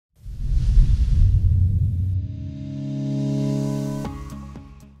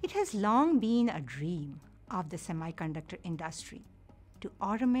has long been a dream of the semiconductor industry to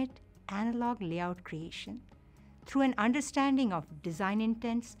automate analog layout creation through an understanding of design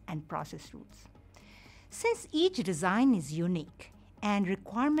intents and process rules. Since each design is unique and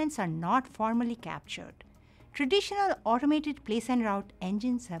requirements are not formally captured, traditional automated place and route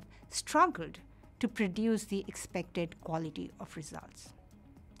engines have struggled to produce the expected quality of results.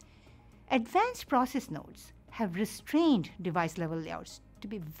 Advanced process nodes have restrained device-level layouts to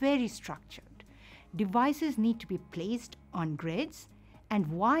be very structured. Devices need to be placed on grids, and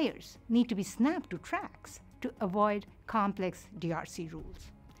wires need to be snapped to tracks to avoid complex DRC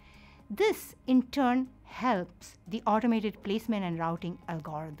rules. This, in turn, helps the automated placement and routing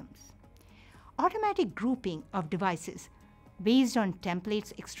algorithms. Automatic grouping of devices based on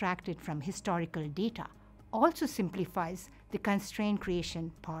templates extracted from historical data also simplifies the constraint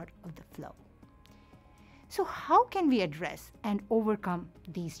creation part of the flow. So how can we address and overcome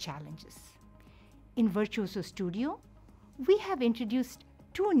these challenges? In Virtuoso Studio, we have introduced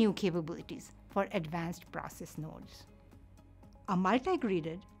two new capabilities for advanced process nodes: a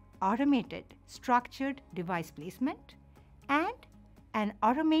multi-gridded, automated, structured device placement, and an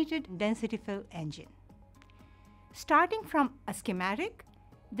automated density fill engine. Starting from a schematic,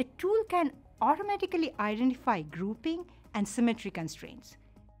 the tool can automatically identify grouping and symmetry constraints,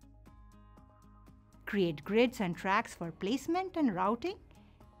 create grids and tracks for placement and routing,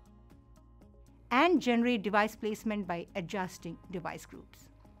 and generate device placement by adjusting device groups.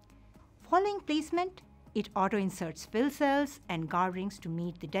 Following placement, it auto-inserts fill cells and guard rings to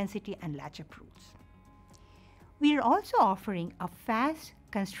meet the density and latch-up rules. We are also offering a fast,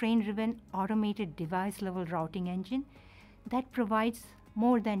 constraint-driven automated device-level routing engine that provides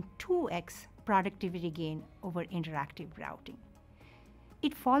more than 2x productivity gain over interactive routing.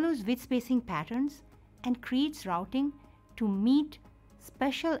 It follows width spacing patterns and creates routing to meet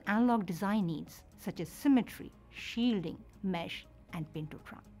special analog design needs such as symmetry, shielding, mesh, and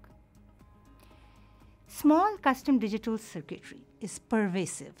pin-to-trunk. Small custom digital circuitry is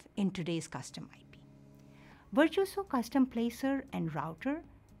pervasive in today's custom IP. Virtuoso Custom Placer and Router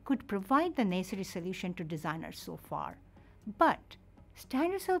could provide the necessary solution to designers so far, but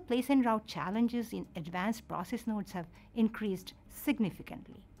standard cell place and route challenges in advanced process nodes have increased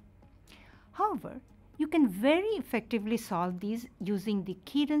significantly. However, you can very effectively solve these using the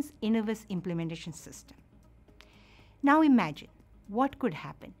Cadence Innovus implementation system. Now imagine what could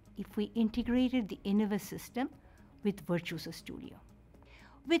happen if we integrated the Innovus system with Virtuoso Studio.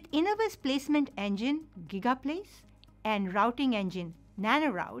 With Innovus placement engine GigaPlace and routing engine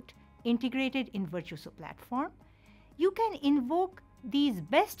NanoRoute integrated in Virtuoso platform, you can invoke these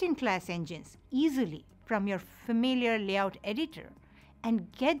best-in-class engines easily from your familiar layout editor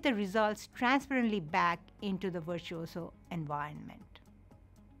and get the results transparently back into the Virtuoso environment.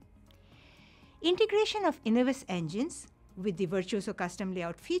 Integration of Innovus engines with the Virtuoso custom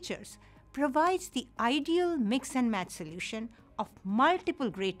layout features provides the ideal mix and match solution of multiple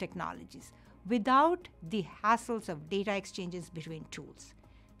great technologies without the hassles of data exchanges between tools.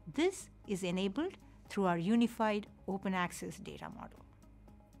 This is enabled through our unified open access data model.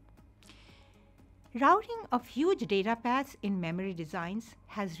 Routing of huge data paths in memory designs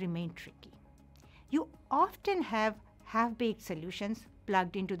has remained tricky. You often have half-baked solutions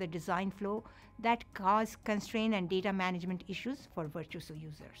plugged into the design flow that cause constraint and data management issues for Virtuoso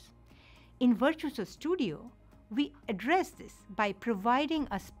users. In Virtuoso Studio, we address this by providing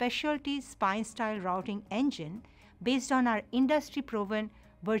a specialty spine-style routing engine based on our industry-proven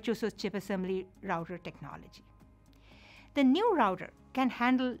Virtuoso chip assembly router technology. The new router can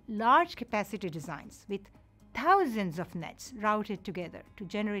handle large capacity designs with thousands of nets routed together to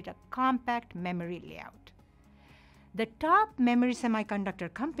generate a compact memory layout. The top memory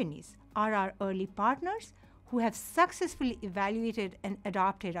semiconductor companies are our early partners who have successfully evaluated and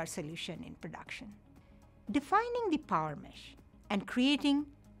adopted our solution in production. Defining the power mesh and creating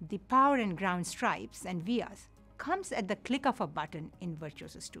the power and ground stripes and vias comes at the click of a button in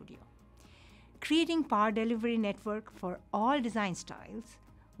Virtuoso Studio. Creating power delivery network for all design styles,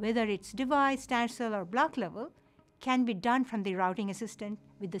 whether it's device, standard cell, or block level, can be done from the routing assistant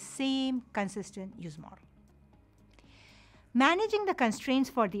with the same consistent use model. Managing the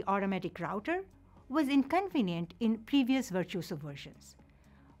constraints for the automatic router was inconvenient in previous Virtuoso versions.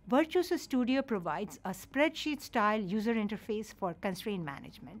 Virtuoso Studio provides a spreadsheet-style user interface for constraint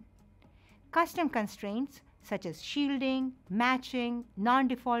management. Custom constraints such as shielding, matching,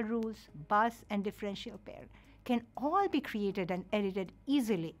 non-default rules, bus, and differential pair can all be created and edited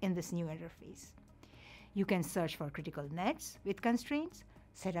easily in this new interface. You can search for critical nets with constraints,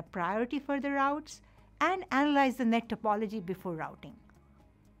 set a priority for the routes, and analyze the net topology before routing.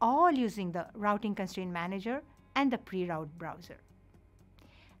 all using the Routing Constraint Manager and the pre-route browser.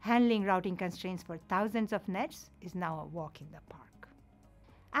 Handling routing constraints for thousands of nets is now a walk in the park.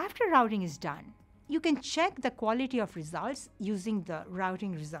 After routing is done, you can check the quality of results using the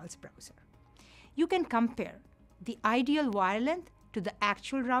Routing Results browser. You can compare the ideal wire length to the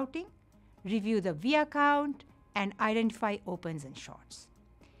actual routing, review the via count, and identify opens and shorts.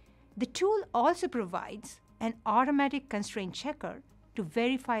 The tool also provides an automatic constraint checker to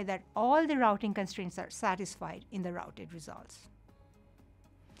verify that all the routing constraints are satisfied in the routed results.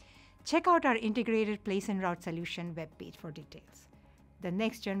 Check out our integrated place and route solution webpage for details. The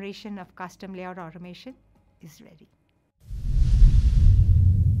next generation of custom layout automation is ready.